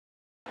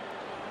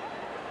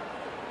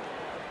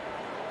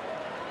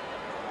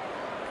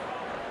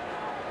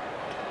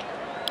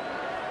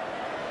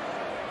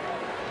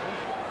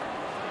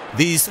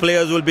These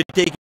players will be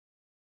taking.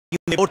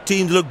 Both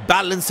teams look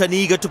balanced and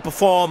eager to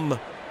perform.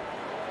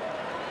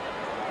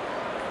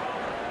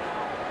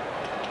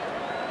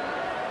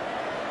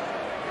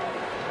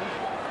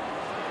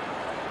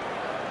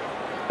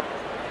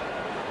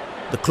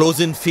 The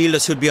close-in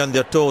fielders should be on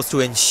their toes to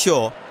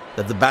ensure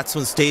that the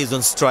batsman stays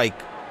on strike.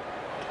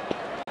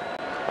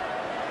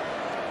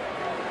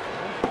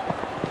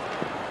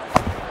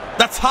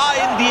 That's high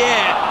in the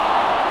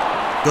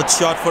air. Good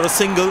shot for a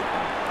single.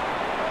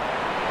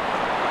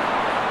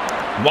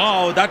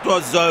 Wow, that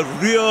was a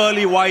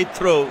really wide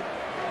throw.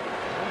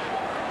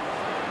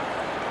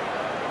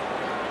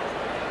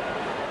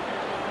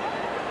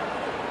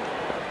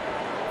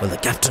 Well, the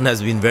captain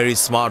has been very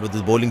smart with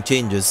his bowling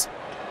changes.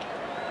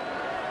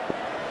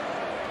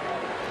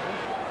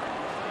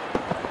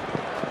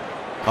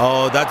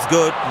 Oh, that's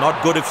good.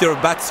 Not good if you're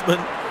a batsman.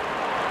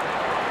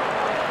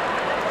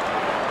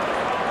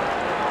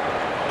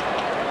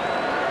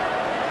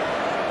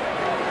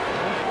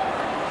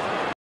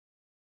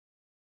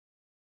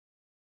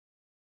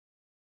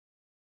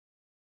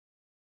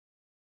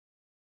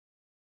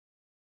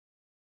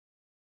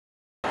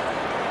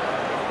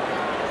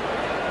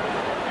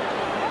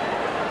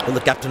 Well,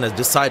 the captain has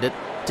decided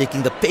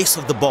taking the pace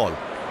of the ball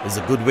is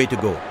a good way to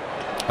go.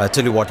 I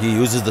tell you what, he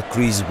uses the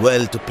crease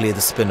well to play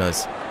the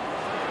spinners.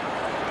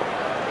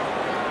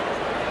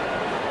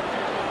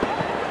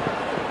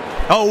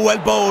 Oh, well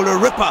bowled, a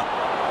ripper.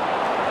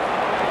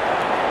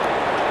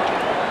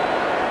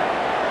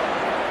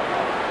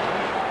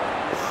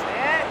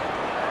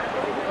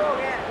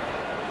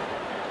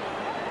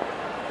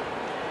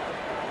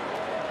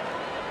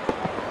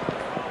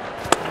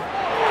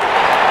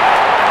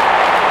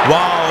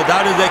 Wow,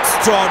 that is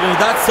extraordinary.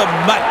 That's a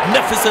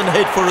magnificent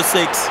hit for a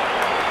six.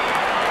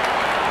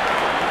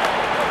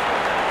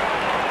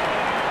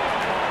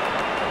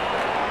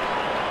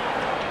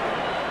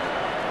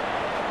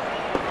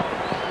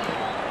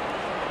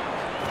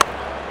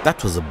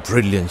 That was a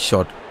brilliant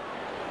shot.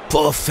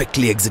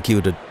 Perfectly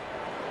executed.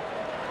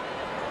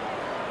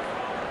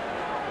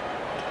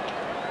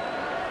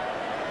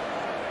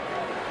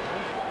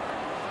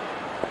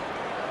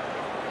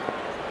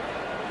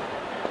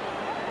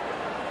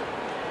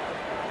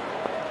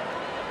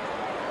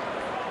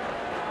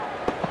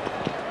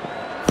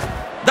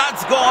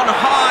 That's gone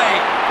high.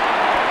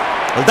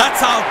 Well,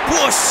 that's our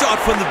poor shot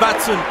from the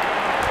batsman.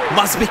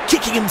 Must be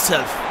kicking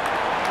himself.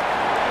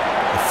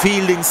 The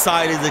fielding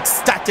side is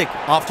ecstatic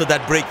after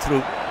that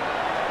breakthrough.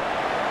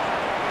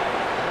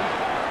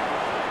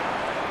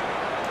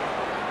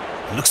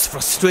 Looks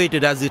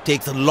frustrated as he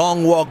takes a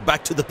long walk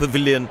back to the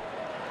pavilion.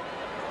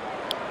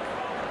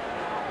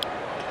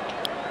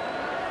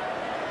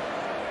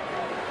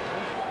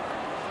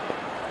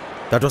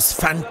 That was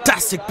a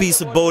fantastic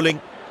piece of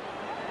bowling.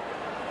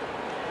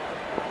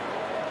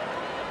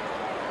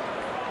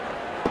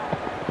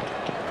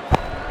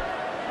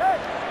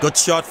 Good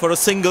shot for a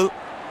single.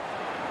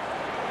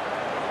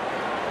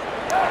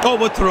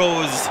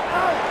 Overthrows.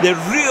 They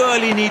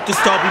really need to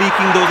stop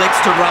leaking those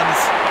extra runs.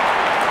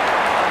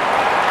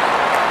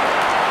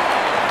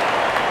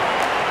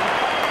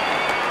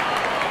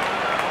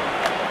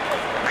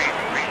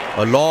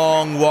 A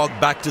long walk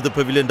back to the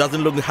pavilion.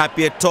 Doesn't look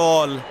happy at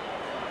all.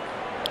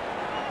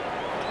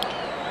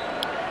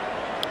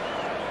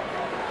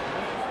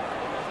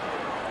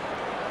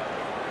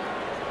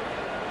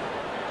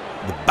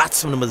 The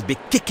batsman must be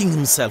kicking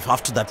himself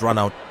after that run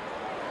out.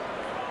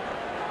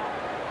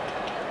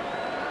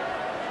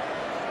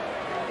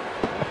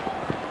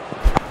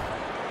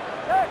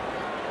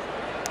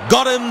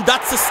 Got him,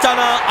 that's a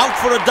stunner, out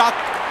for a duck.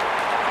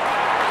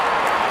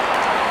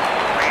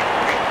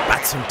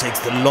 Batsman takes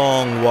the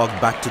long walk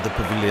back to the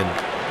pavilion.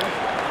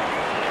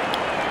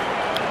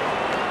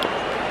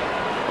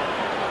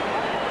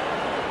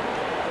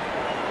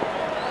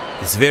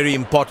 It's very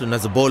important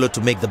as a bowler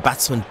to make the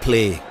batsman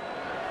play.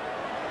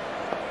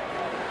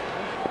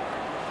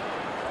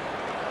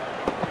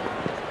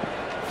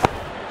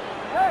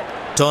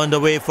 Turned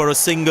away for a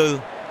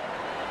single.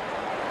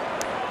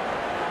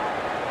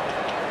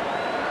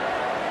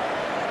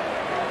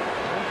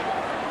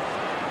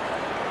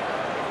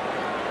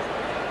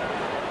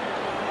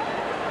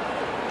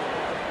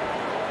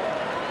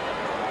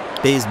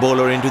 Pace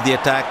bowler into the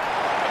attack.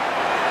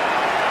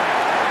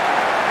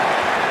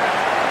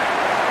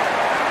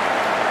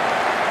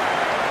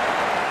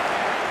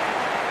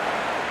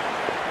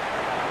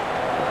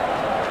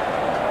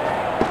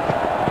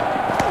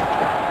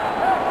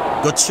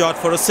 Good shot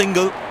for a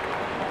single.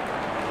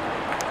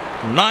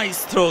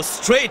 Nice throw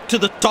straight to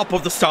the top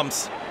of the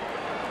stumps.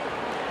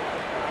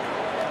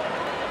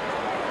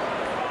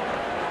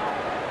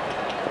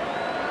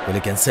 Well,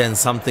 you can sense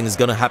something is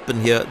going to happen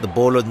here. The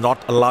bowler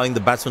not allowing the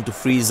batsman to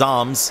free his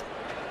arms.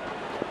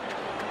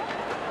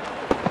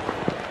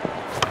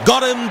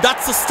 Got him,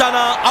 that's a stunner,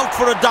 out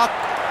for a duck.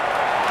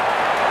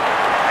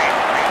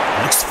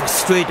 Looks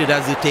frustrated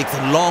as he takes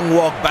a long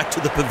walk back to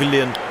the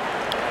pavilion.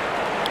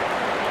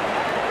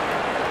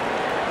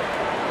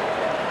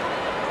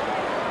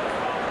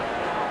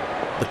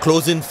 The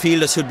close-in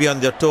fielders should be on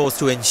their toes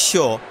to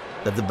ensure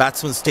that the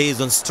batsman stays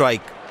on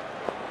strike.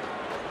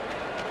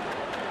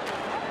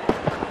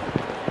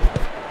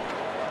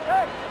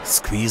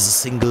 Squeeze a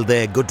single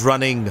there, good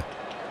running.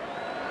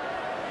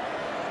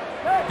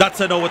 That's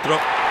an overthrow.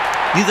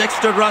 These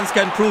extra runs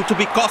can prove to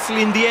be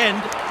costly in the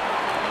end.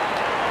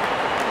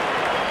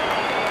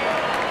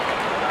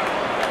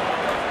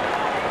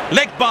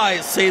 Leg by,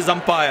 says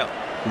umpire.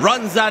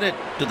 Runs at it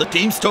to the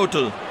team's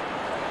total.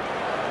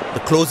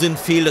 The close-in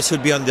fielder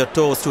should be on their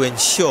toes to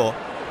ensure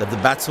that the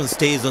batsman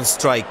stays on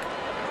strike.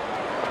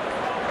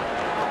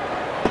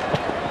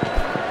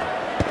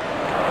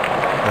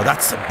 Oh,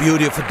 that's a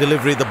beauty of a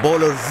delivery. The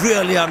bowler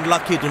really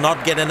unlucky to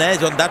not get an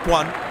edge on that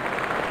one.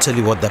 Tell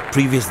you what, that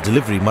previous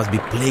delivery must be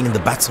playing in the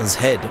batsman's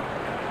head.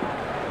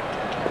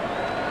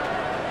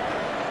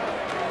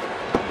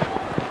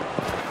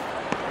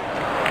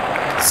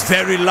 He's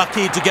very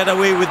lucky to get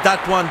away with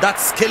that one.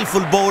 That's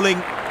skillful bowling.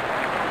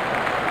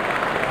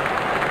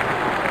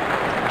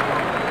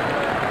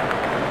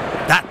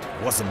 That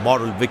was a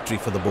moral victory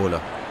for the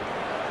bowler.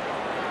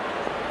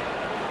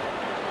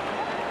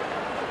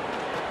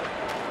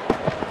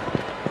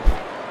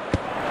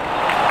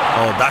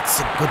 Oh, that's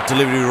a good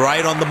delivery,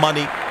 right on the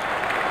money.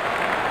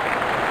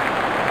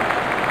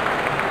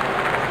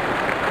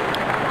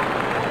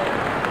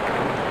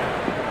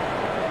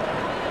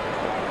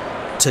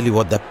 Tell you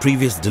what, that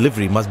previous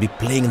delivery must be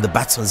playing in the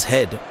batsman's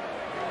head.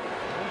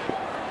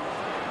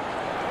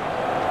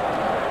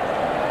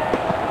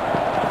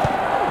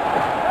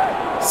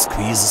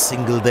 Squeeze a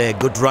single there,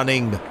 good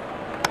running.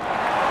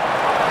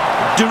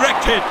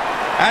 Direct hit.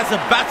 As a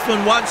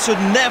batsman, one should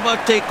never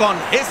take on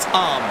his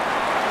arm.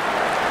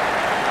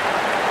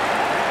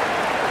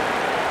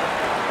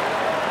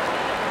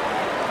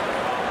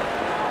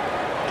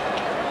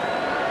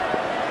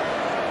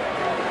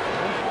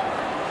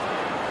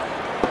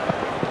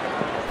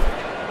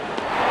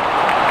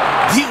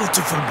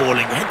 Beautiful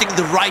bowling, hitting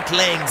the right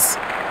legs.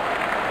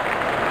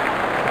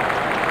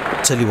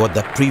 Tell you what,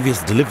 that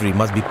previous delivery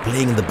must be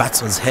playing in the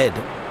batsman's head.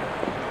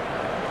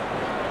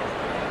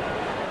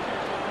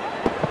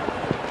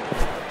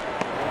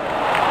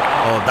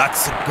 Oh,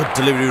 that's a good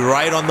delivery,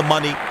 right on the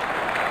money.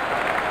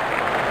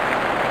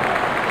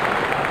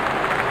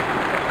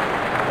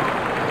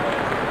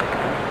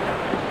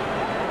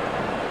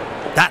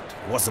 That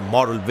was a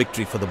moral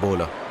victory for the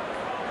bowler.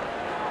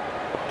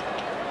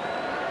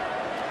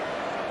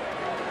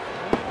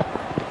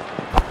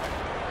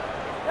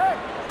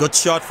 Good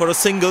shot for a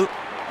single.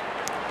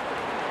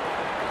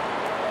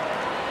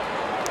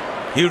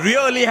 He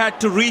really had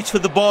to reach for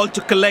the ball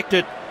to collect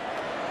it.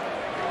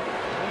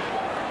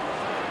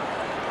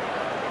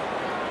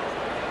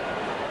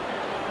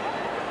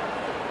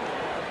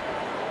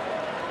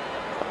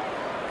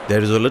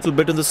 There is a little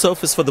bit on the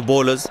surface for the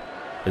bowlers.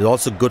 It's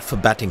also good for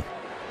batting.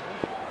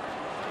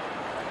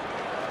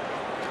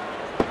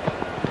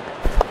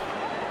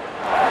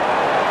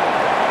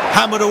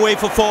 Hammered away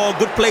for four.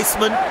 Good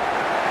placement.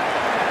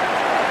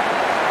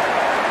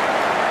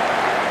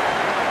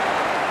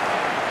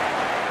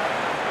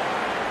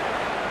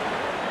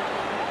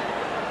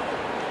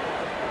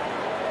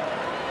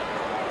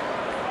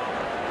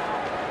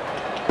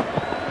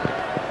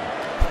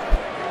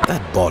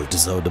 That ball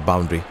deserved a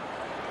boundary.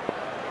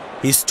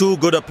 He's too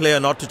good a player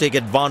not to take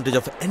advantage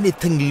of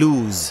anything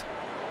loose.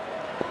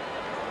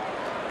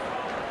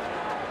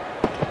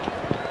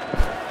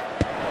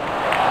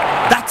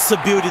 That's a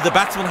beauty. The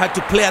batsman had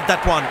to play at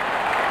that one.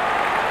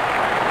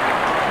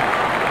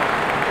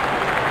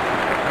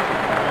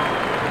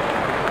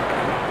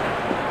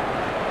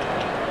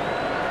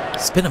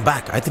 Spin him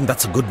back. I think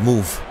that's a good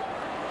move.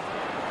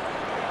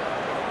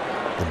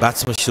 The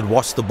batsman should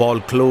watch the ball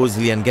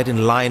closely and get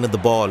in line at the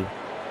ball.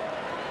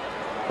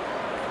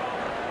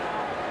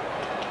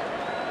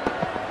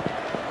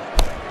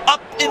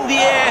 In the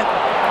air.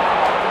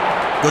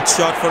 Good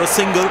shot for a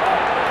single.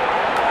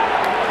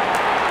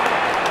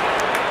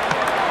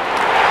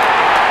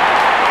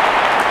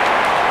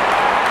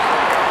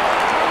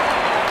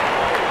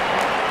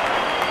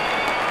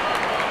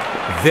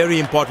 Very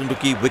important to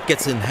keep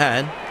wickets in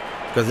hand,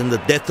 because in the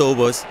death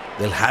overs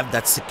they'll have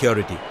that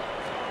security.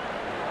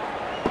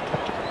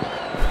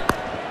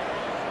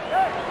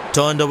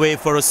 Turned away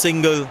for a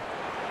single.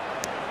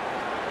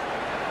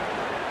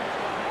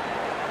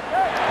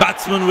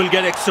 Batsman will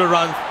get extra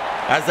runs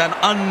as an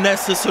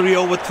unnecessary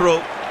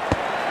overthrow.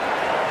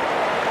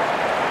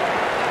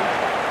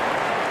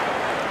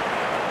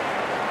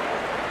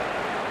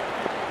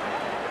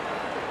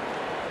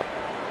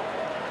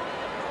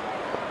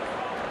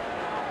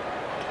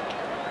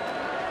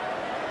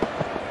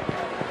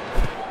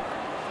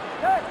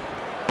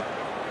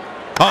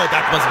 Oh,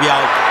 that must be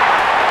out.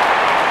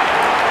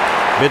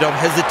 Bit of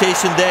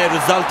hesitation there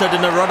resulted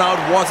in a run out.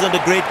 Wasn't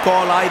a great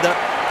call either.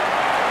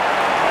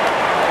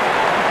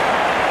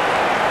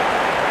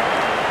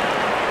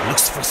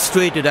 Looks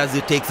frustrated as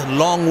he takes a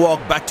long walk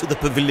back to the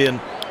pavilion.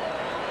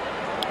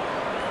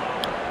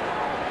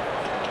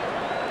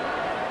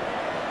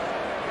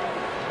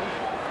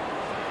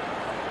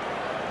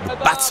 The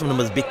batsman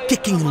must be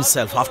kicking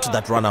himself after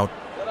that run out.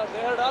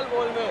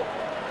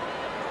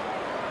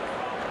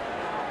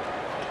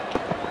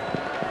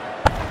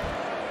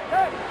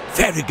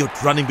 Very good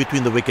running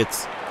between the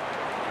wickets.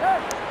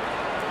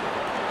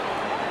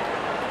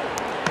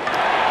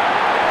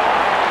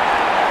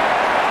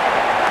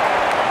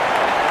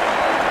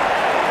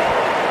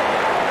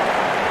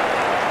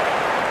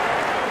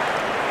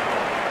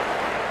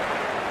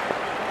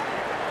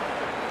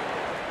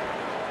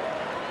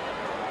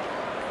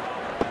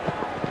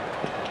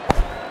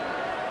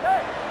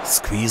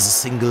 Squeeze a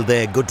single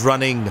there, good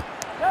running. Well,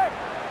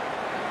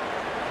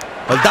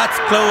 that's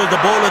close, the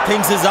bowler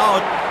thinks he's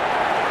out.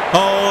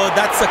 Oh,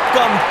 that's a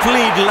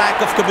complete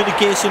lack of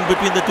communication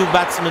between the two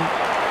batsmen.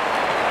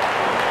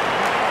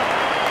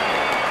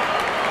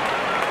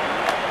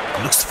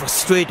 Looks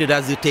frustrated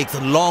as he takes a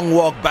long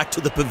walk back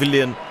to the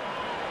pavilion.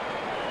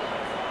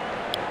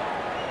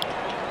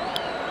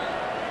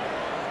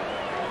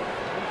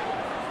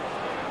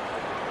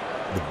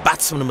 The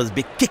batsman must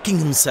be kicking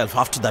himself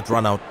after that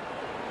run out.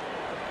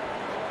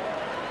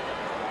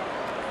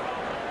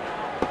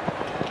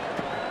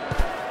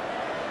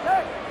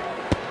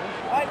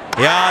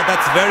 Yeah,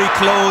 that's very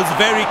close,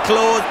 very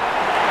close.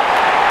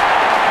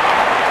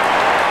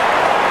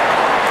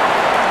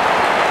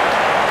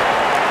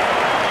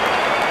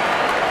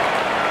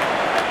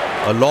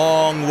 A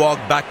long walk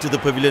back to the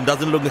pavilion,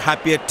 doesn't look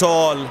happy at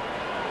all.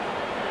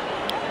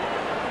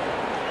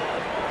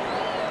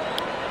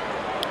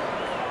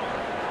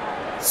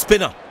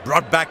 Spinner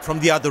brought back from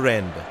the other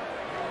end.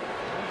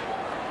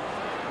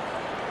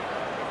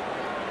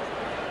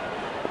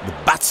 The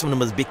batsman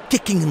must be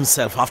kicking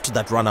himself after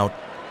that run out.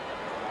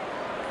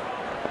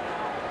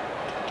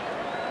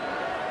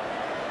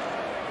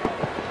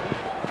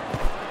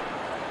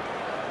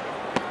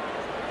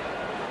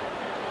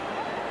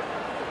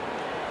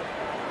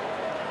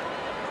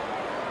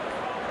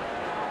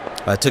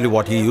 I tell you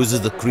what, he uses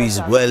the crease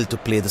well to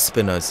play the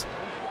spinners.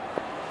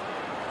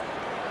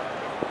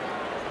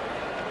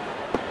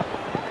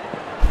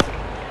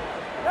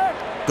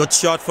 Good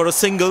shot for a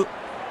single.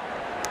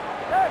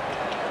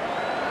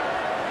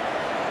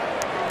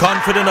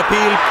 Confident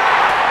appeal.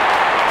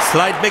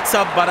 Slight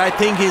mix-up, but I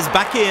think he's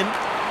back in.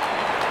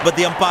 But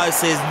the umpire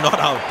says not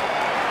out.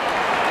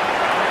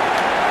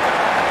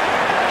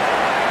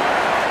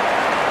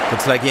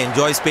 Looks like he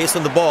enjoys space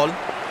on the ball.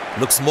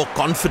 Looks more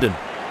confident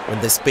when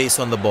there's space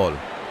on the ball.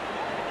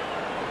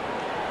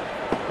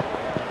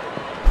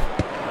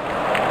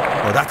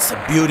 Oh, that's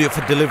a beauty of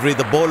a delivery.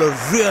 The bowler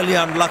really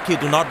unlucky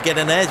to not get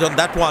an edge on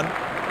that one.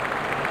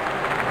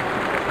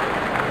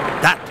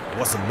 That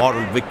was a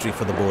moral victory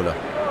for the bowler.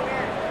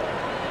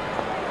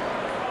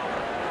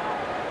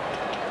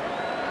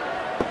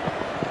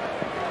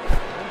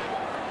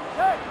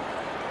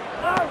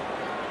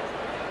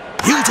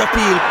 Huge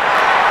appeal.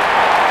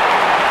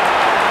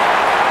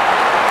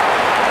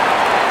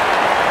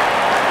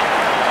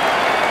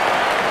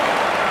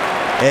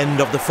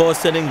 End of the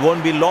first inning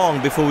won't be long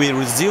before we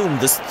resume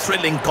this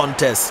thrilling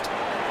contest.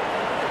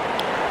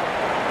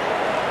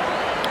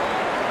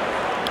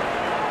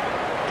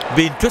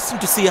 Be interesting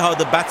to see how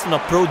the batsmen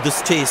approach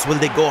this chase. Will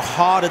they go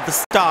hard at the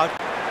start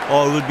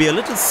or will be a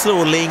little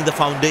slow laying the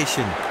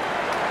foundation?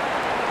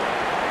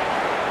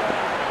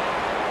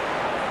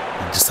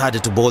 He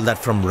decided to bowl that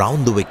from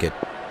round the wicket.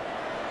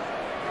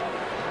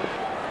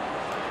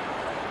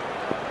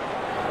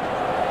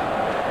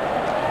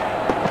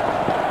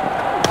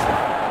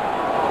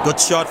 Good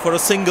shot for a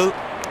single.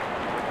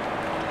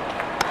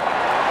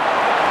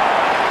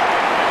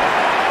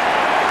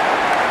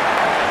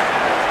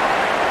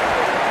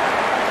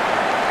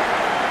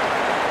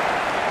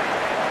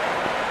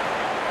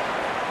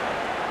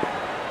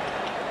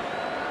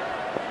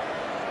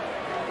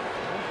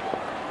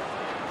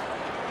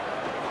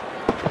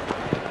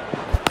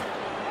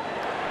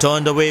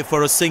 Turned away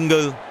for a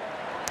single.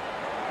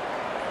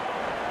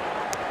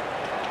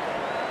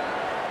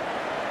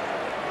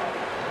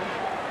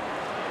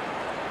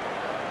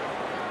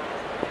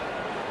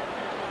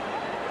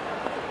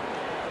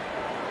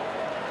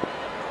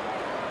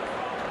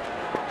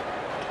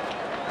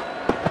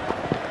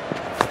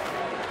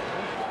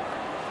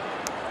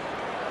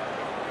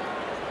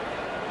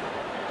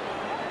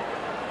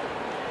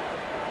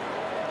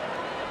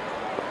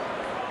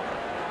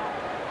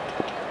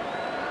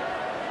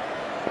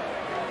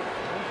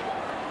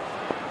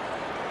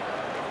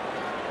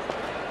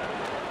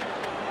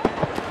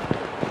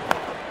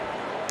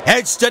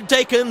 Edged and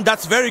taken,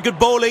 that's very good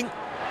bowling.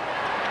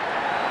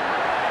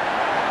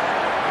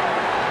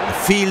 The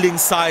fielding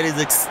side is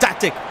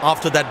ecstatic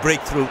after that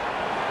breakthrough.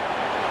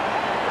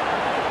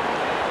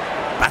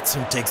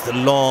 Batsman takes the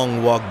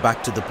long walk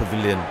back to the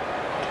pavilion.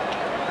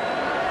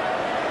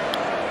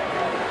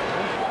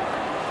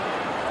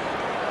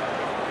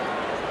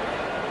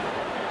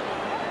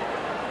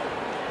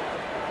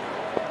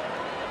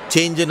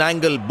 Change in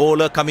angle,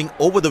 bowler coming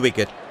over the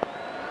wicket.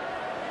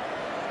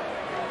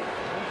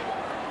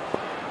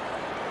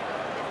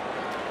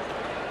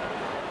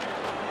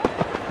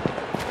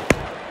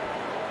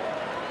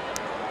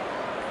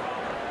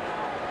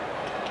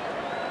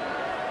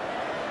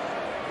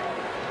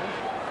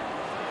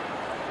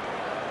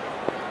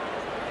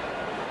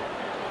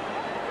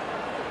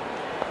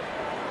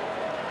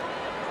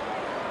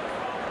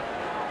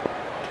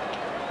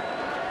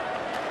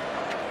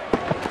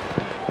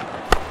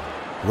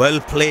 Well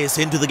placed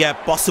into the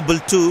gap, possible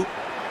too.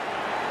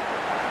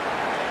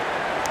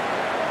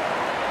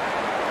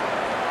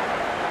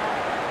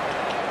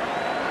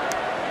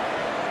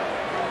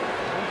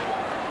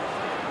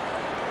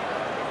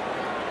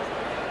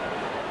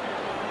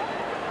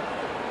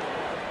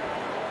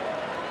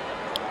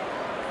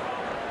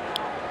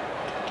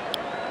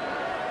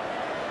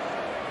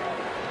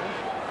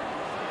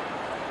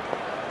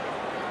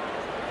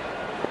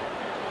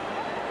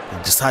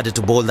 He decided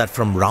to bowl that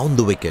from round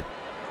the wicket.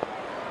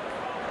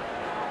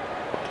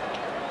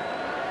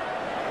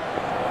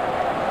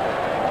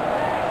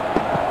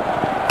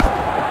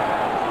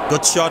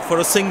 Good shot for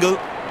a single.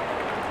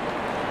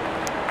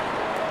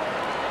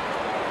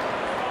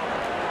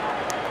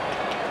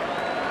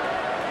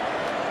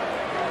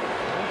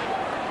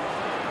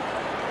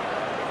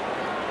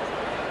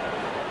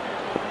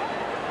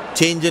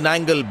 Change in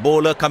angle,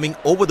 bowler coming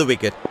over the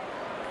wicket.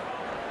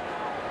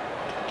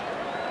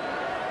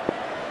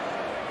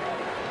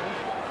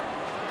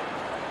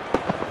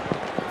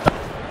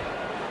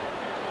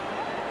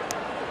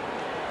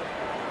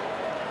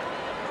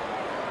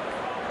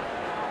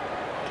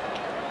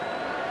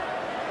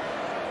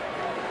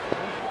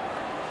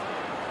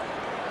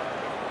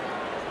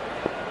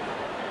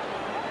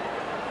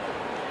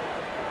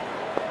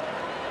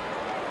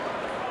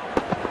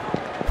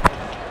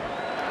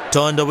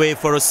 Turned away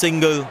for a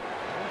single.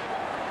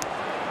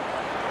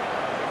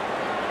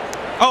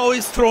 Oh,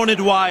 he's thrown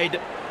it wide.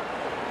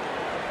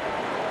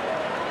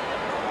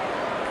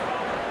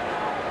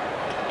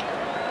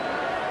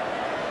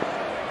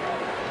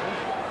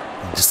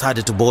 He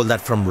decided to bowl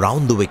that from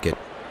round the wicket.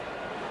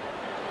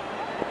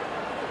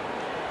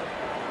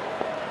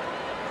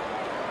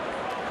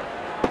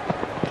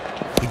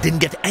 He didn't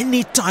get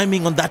any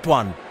timing on that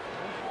one.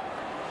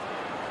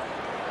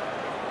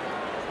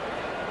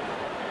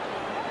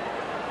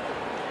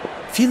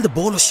 Feel the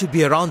bowler should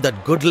be around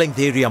that good length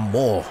area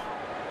more.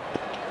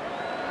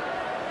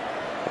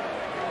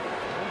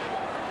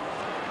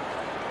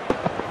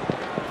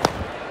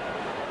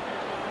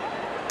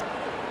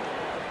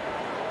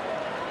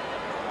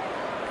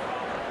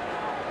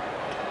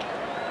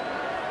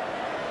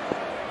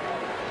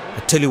 I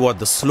tell you what,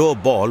 the slow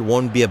ball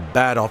won't be a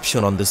bad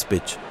option on this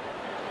pitch.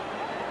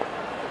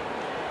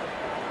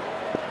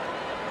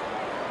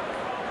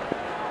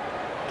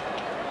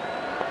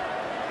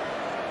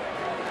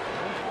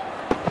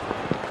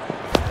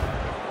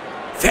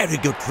 Very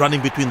good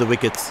running between the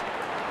wickets.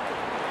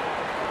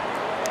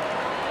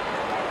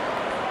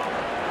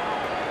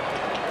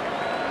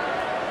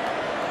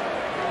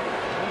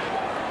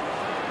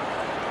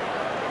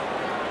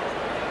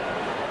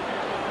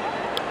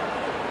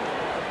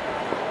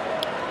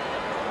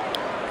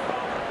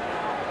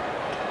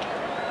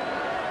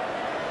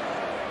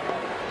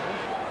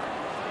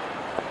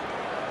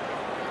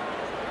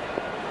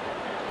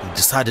 He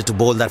decided to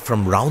bowl that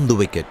from round the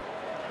wicket.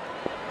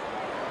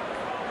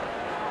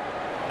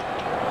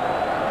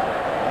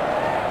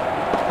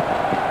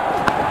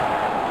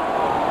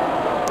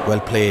 Well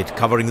played,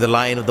 covering the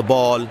line of the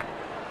ball.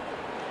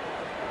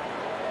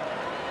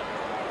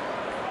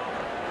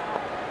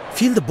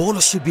 Feel the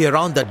bowler should be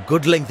around that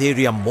good length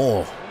area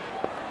more.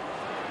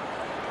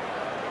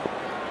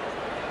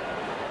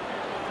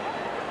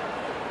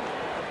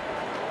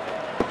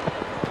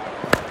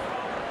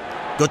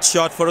 Good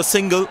shot for a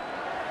single.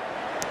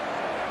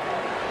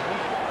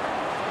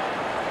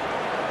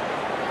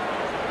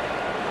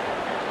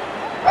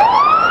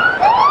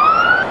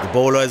 The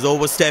bowler has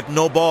overstepped,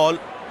 no ball.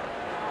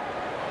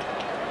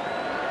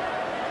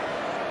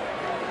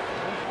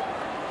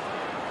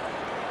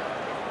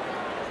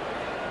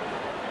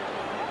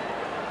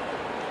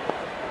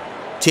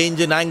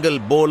 Change in angle,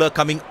 bowler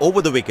coming over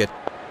the wicket.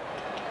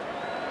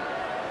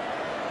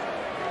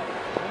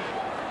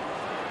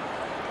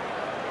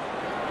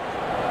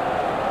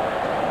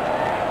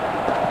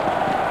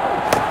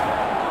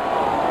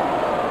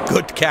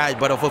 Good catch,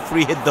 but off a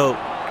free hit though.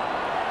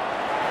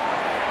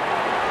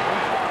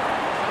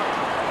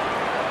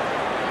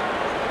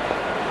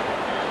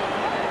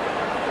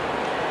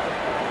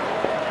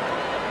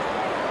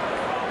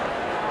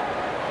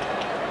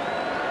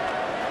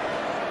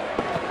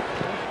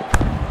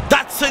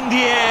 In the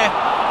air.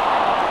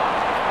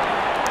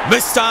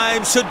 Missed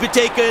time, should be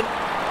taken,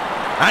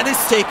 and is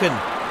taken.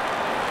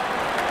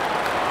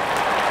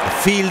 The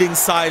fielding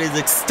side is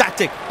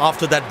ecstatic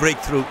after that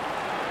breakthrough.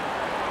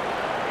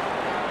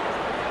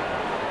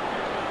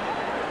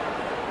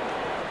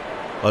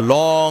 A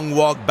long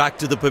walk back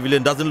to the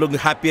pavilion, doesn't look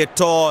happy at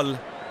all.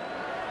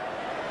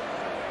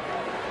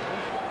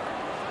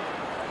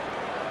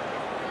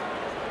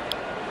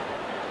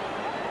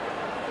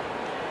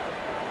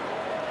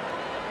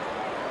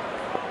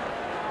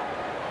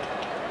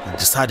 He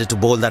decided to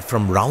bowl that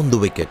from round the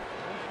wicket.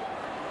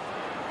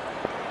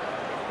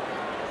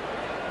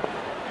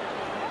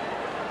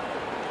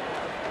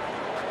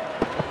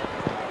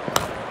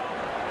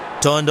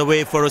 Turned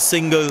away for a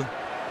single.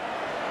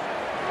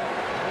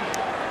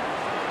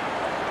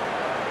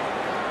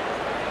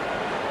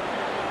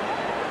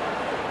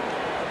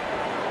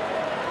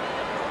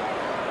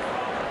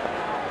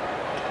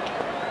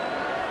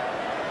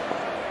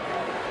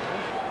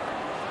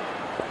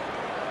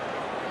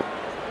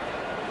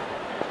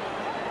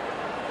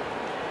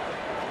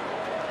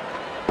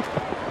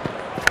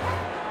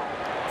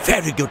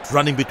 Very good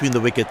running between the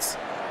wickets.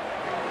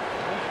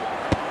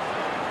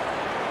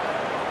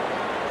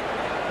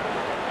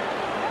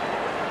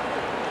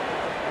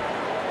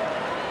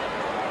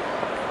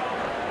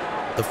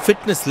 The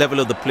fitness level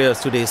of the players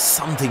today is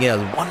something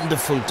else.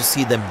 Wonderful to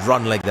see them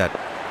run like that.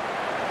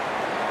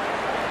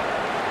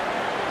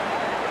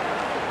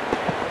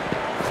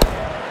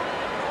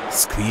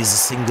 Squeeze a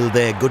single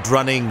there. Good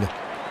running.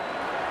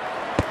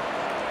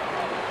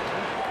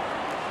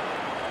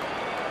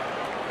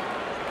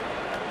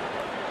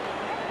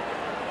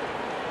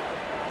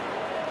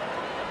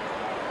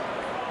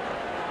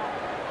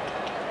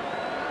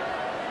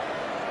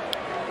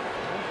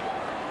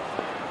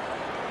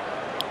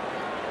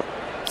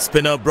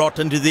 Spinner brought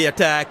into the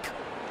attack.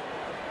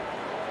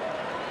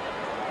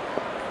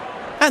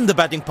 And the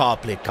batting power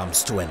play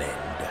comes to an end.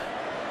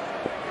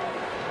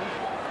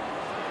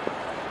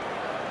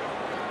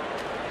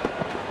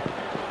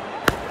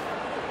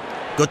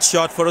 Good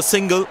shot for a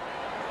single.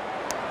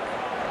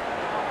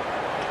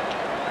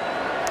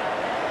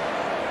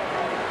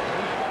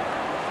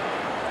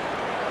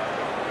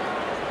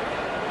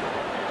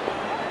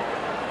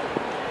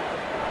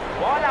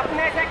 Ball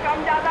अपने से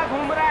कम ज्यादा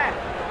घूम रहा है,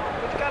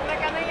 कुछ करने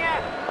का नहीं है.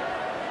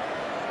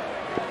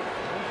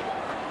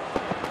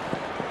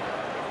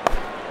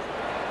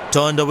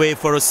 Turned away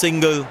for a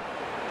single.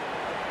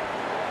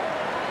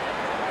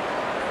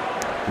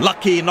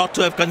 Lucky not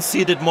to have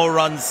conceded more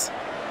runs.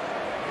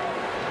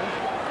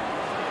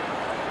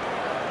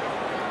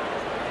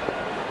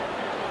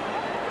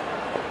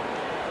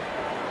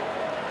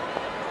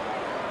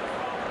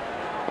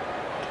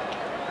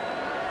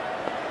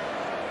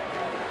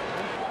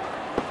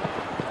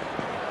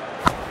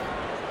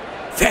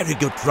 Very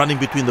good running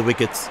between the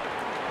wickets.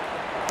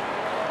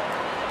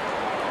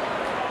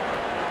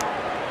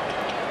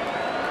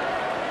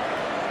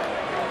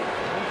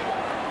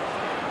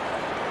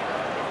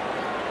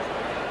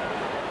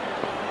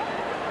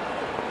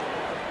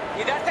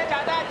 इधर से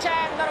ज्यादा अच्छा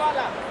है अंदर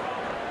वाला.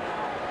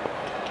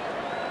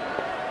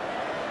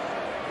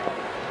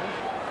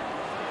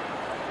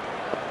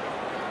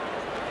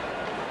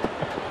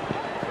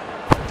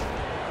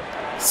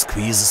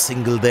 Squeeze a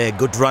single there.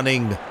 Good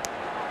running.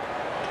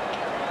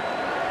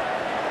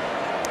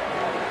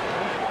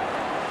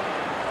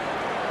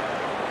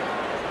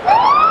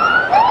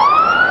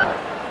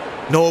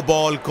 No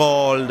ball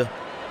called.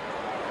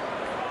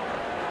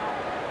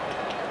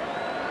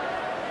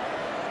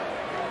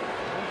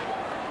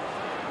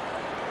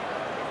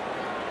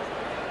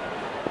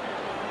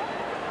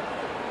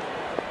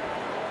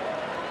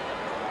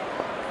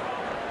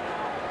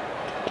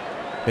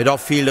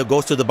 Mid-off fielder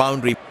goes to the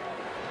boundary.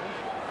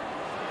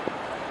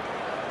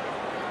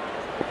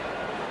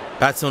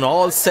 Batsman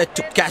all set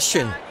to cash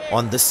in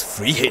on this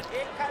free hit.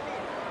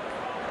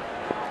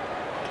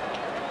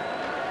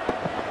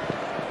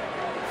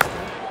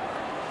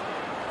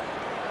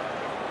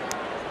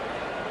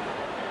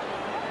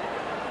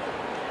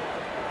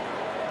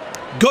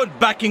 Good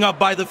backing up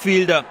by the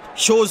fielder.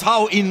 Shows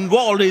how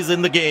involved he is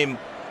in the game.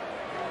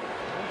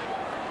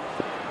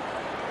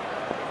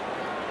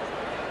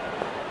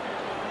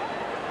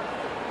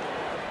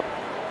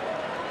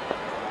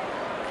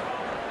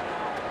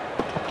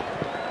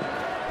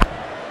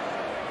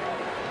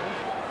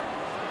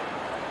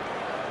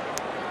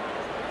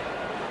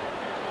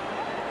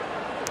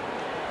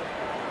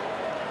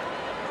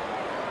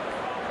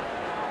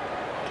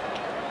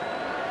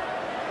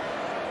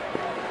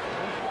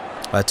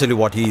 I tell you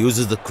what, he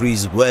uses the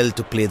crease well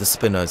to play the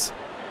spinners.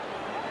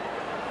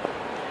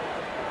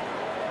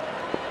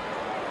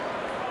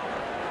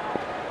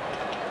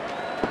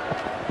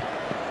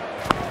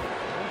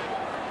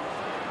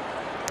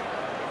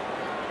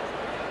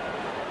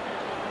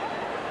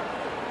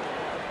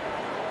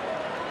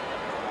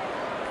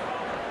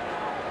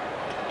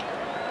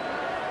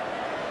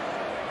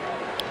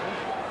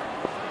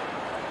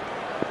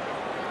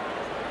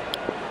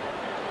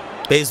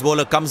 Pace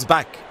bowler comes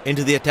back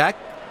into the attack.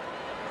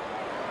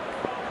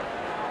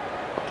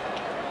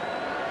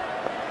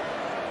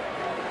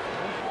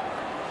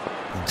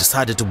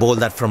 Decided to bowl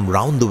that from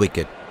round the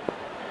wicket.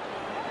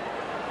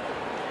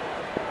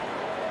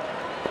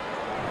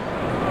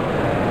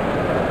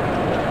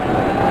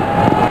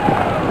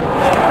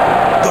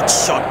 Good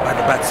shot by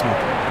the batsman.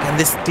 Can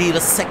they steal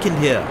a second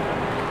here?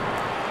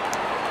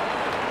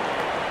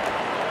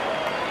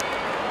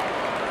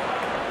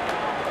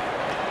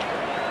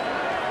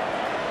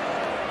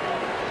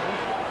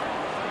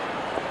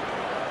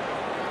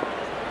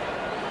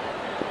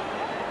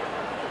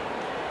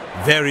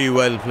 Very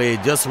well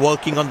played, just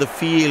working on the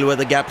field where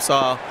the gaps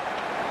are.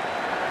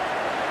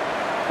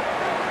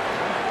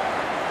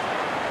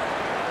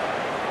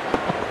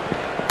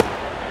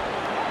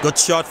 Good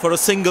shot for a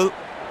single.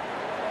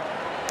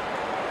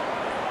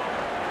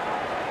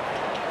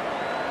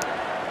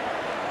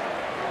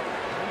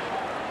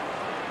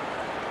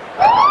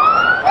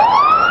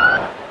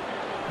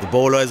 The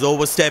bowler has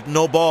overstepped,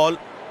 no ball.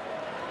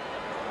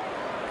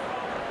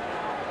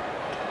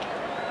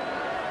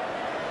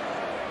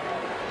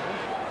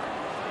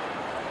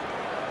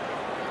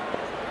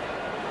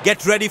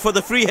 Get ready for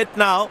the free hit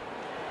now.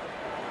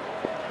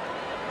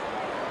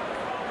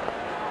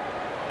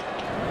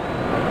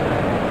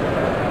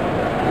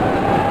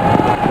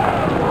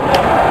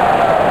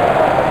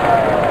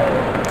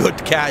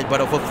 catch,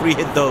 but of a free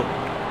hit though.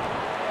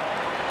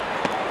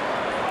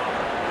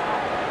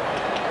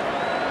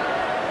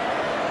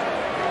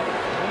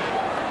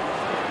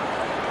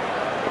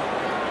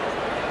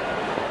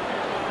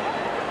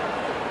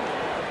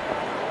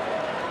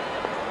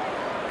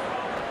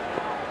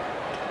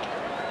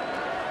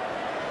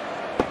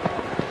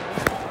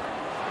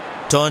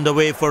 Turned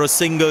away for a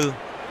single.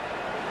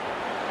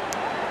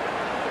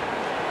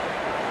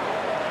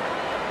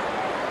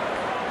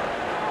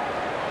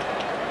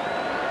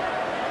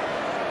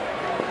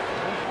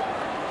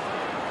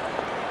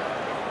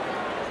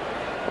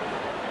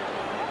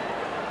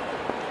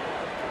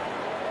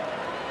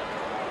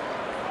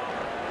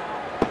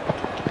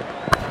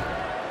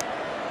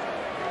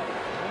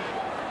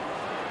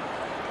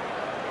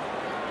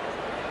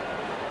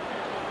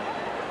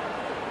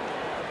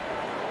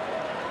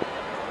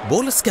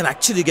 Bowlers can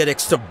actually get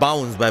extra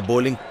bounce by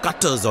bowling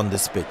cutters on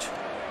this pitch.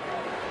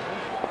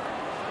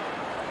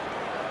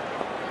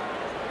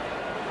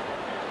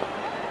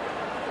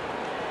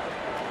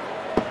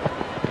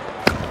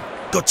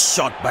 Good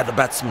shot by the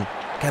batsman.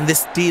 Can they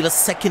steal a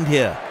second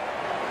here?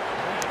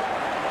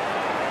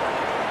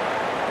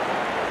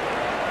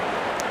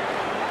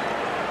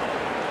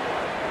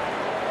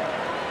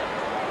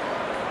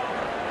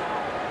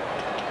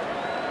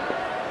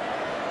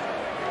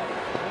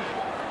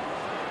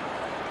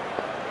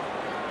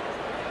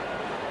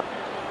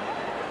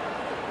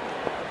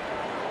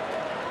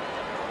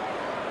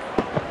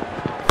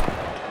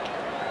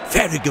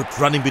 Very good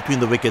running between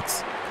the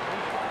wickets.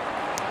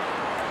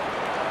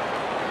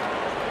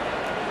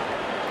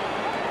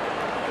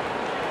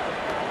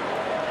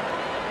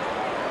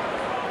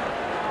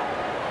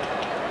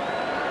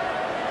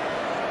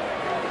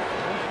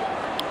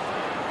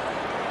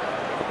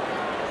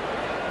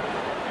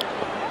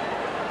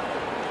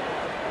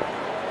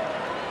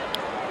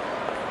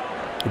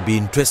 It'd be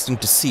interesting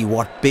to see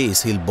what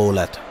pace he'll bowl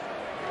at.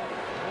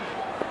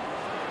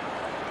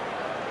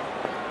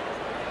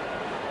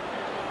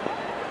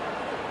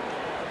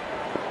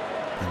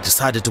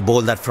 Decided to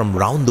bowl that from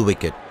round the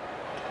wicket.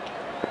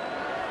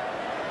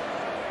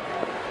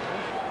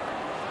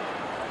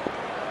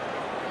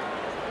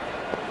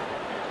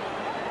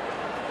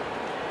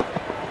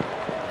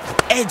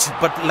 Edge,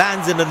 but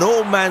lands in a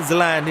no man's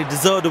land. He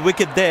deserved a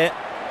wicket there.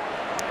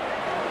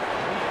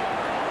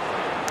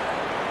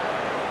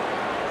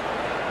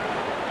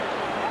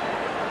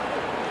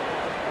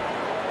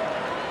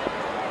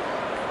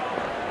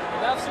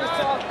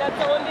 That's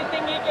the only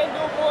thing he can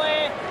do,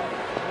 boy.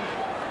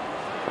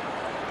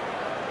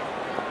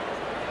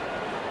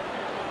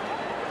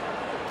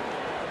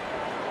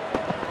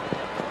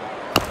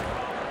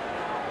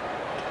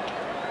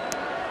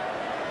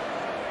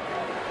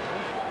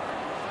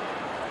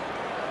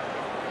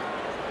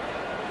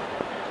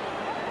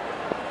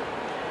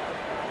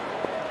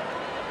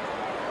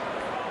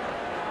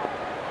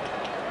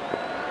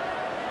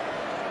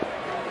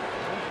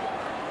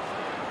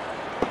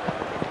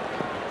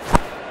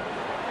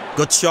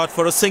 Good shot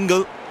for a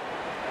single.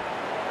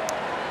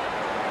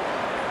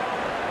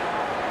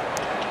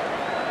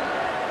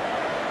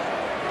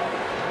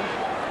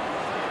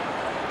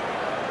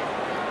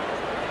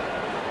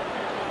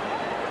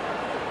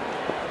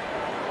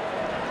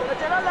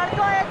 चलो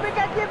लड़कों, एक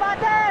wicket की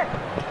बात है।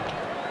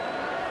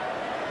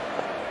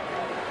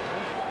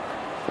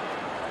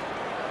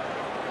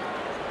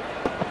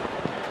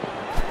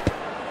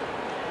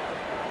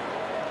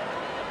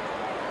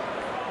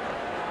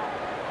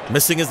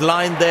 Missing his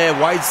line there,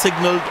 wide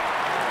signalled.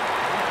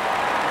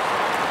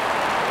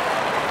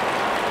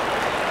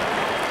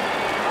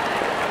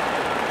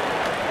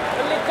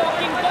 Only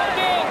talking.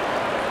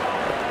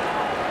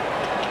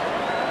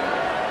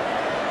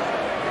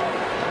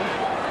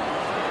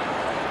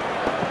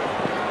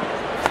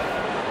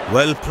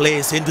 Well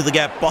placed into the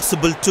gap,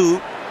 possible too.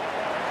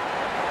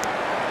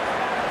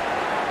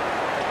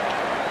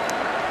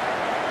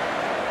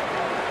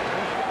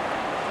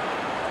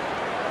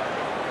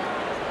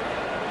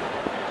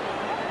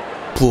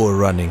 Poor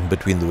running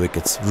between the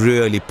wickets,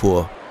 really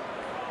poor.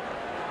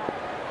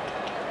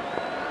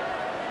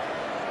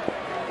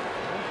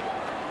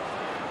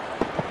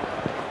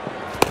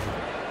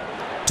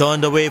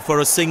 Turned away for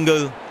a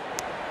single.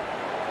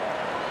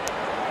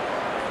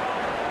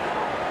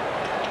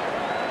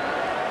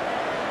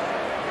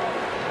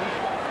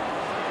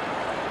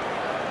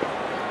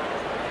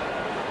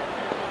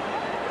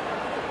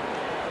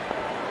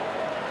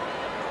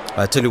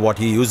 I tell you what,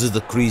 he uses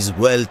the crease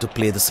well to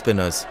play the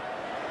spinners.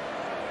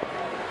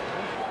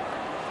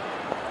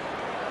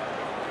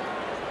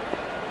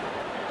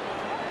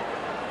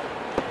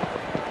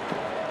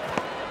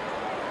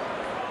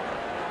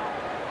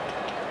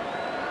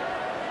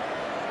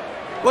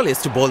 Well, he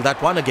has to bowl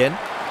that one again.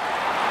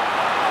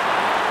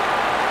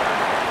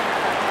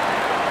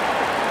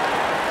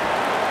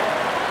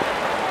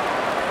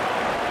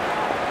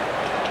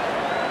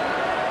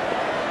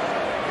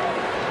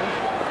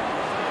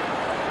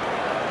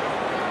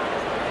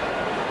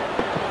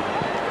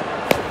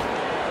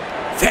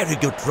 Very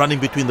good running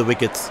between the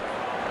wickets.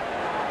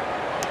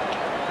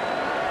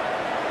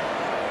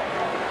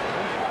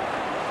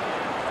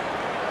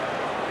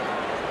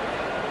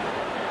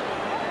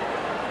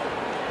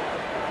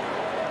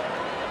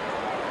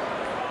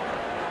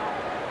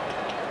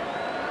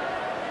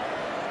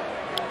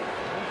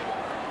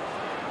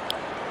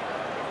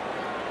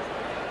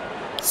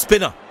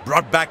 Spinner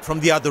brought back from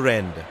the other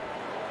end.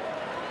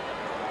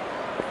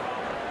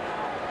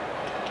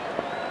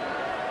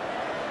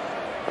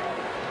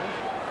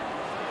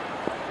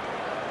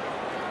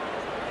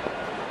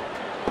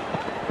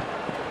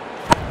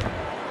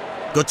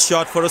 Good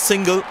shot for a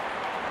single.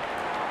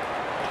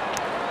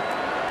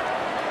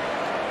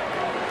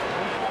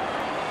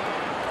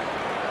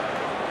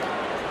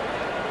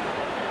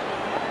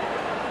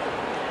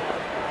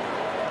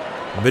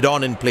 Mid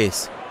on in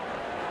place.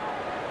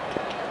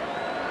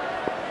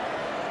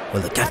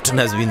 Well, the captain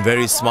has been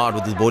very smart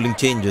with his bowling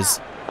changes.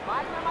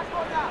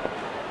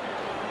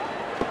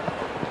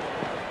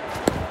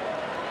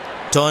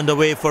 Turned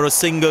away for a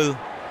single.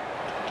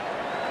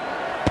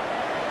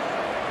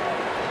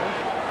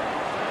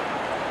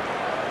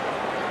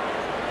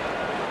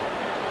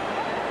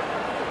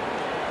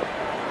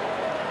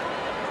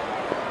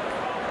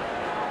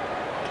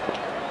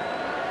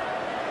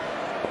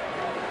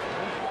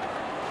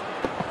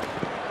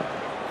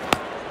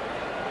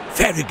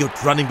 Very good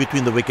running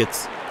between the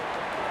wickets.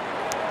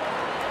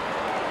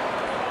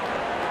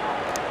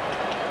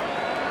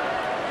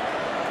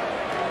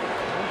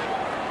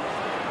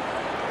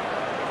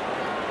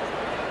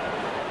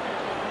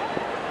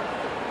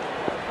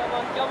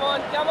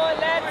 Come on,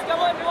 lads, come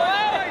on,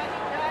 boys!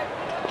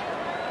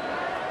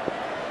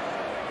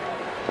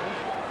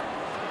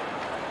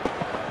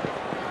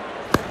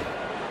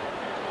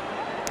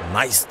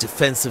 Nice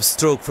defensive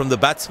stroke from the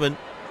batsman.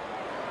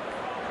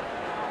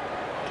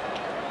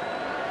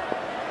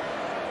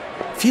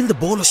 Feel the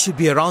bowler should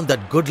be around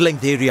that good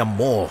length area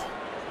more.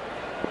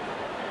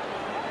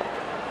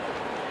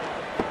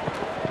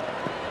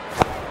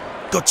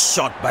 Good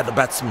shot by the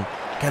batsman.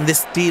 Can they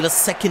steal a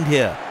second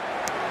here?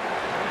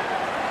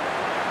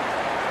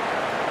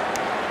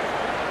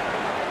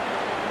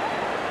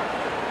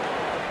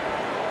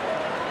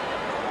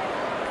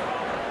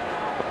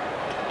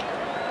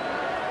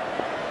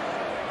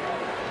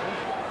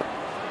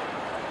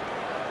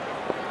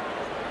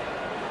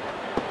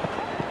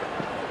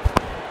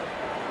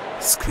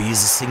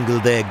 Squeeze a single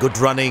there. Good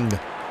running.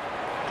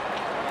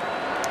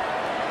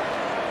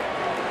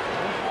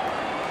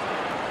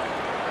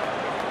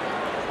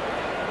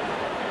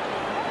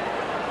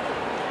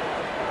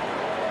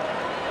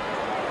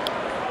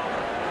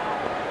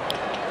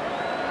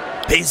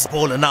 Pace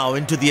bowler now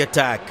into the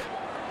attack.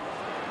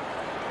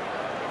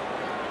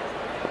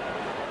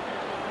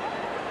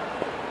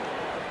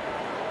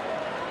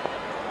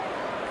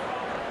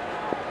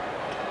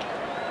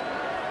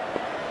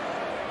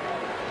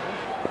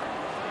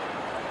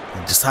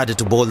 Decided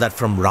to bowl that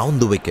from round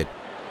the wicket.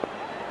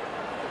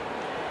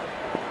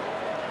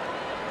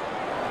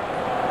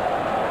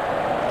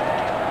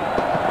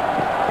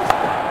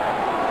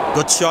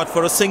 Good shot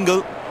for a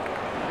single.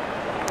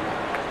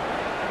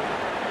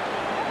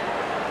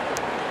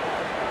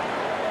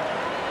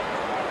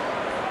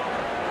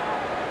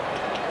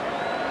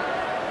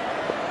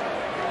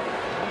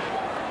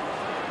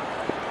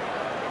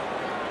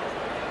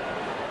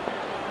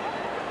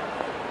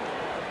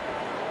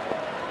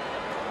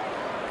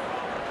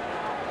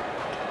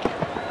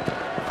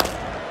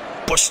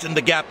 Pushed in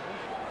the gap.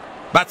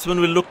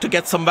 Batsman will look to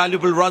get some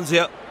valuable runs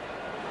here.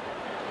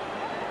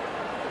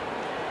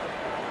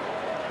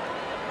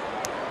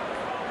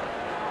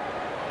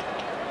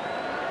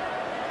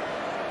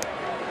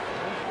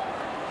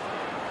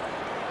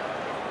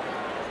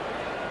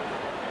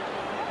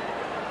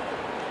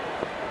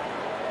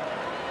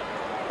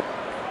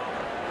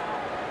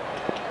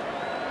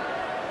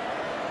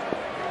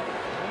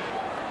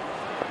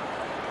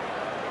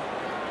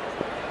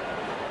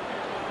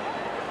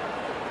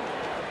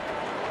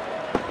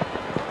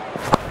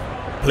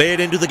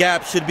 Played into the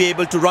gap, should be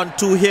able to run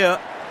two here.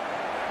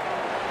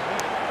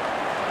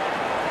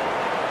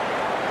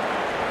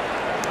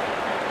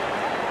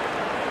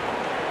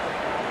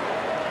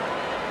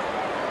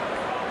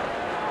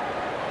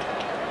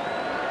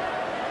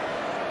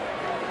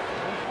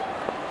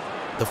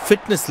 The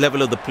fitness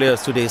level of the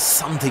players today is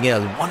something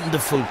else.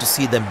 Wonderful to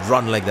see them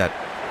run like that.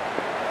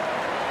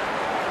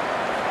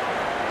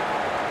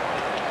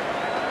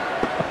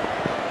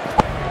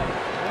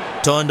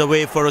 Turned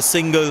away for a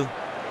single.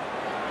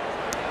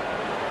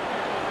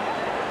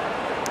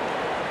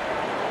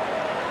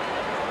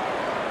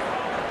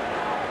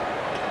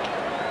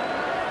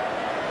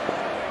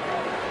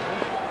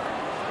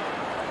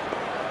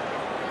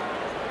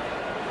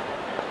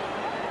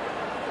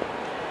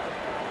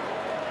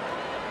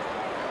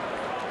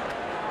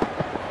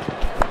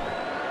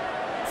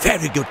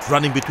 Very good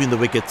running between the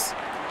wickets.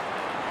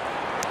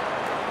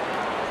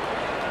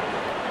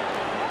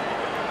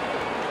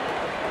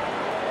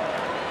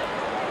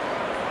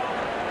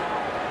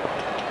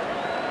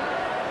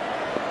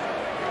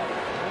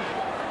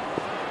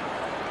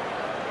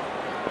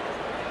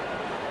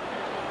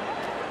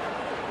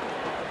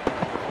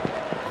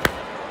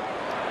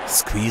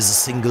 Squeeze a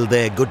single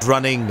there, good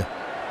running.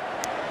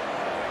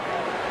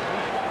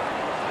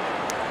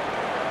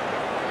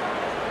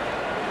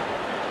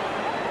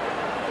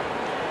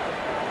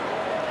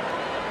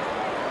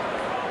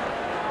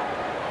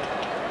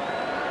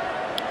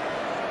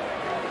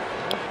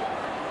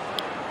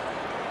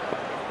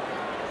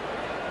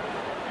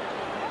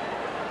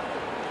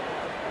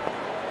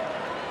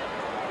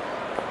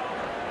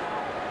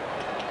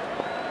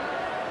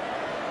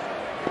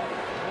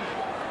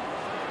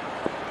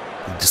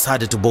 He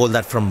decided to bowl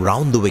that from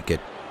round the wicket.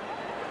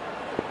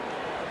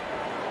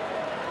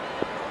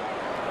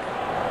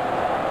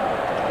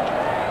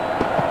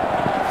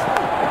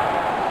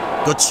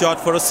 Good shot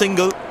for a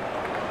single.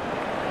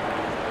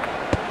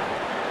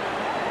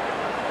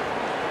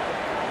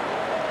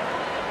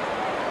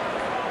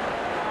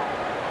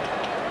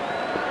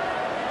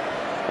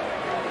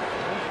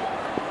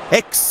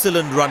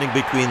 Excellent running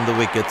between the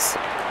wickets.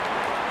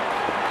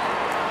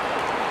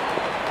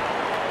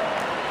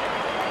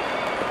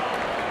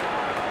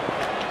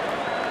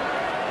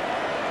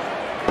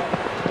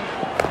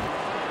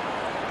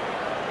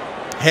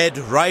 Head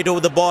right over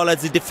the ball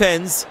as he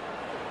defends.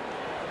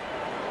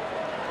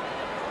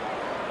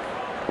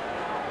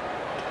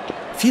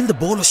 Feel the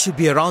bowler should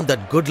be around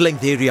that good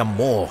length area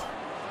more.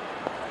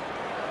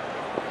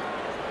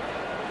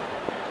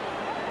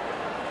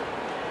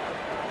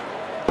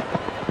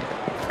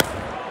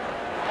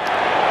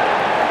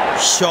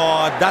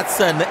 Shot, that's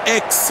an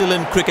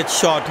excellent cricket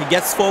shot. He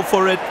gets 4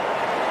 for it.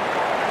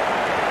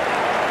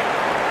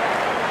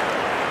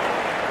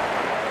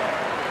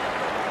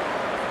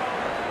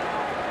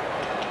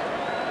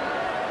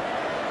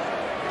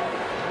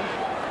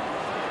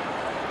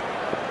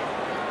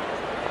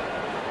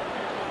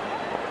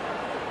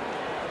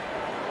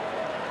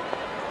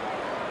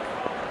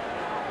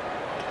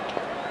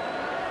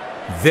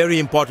 Very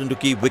important to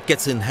keep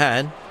wickets in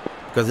hand,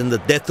 because in the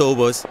death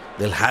overs,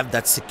 they'll have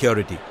that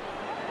security.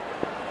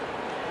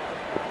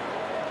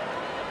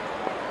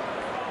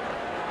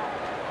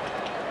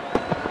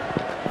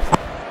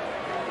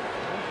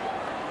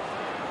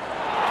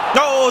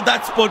 Oh,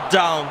 that's put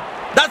down.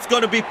 That's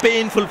going to be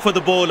painful for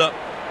the bowler.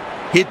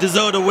 He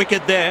deserved a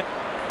wicket there.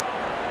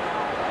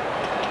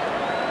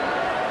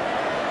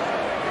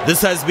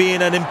 This has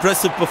been an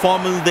impressive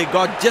performance. They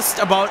got just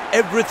about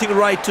everything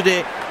right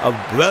today. A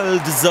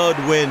well-deserved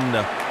win.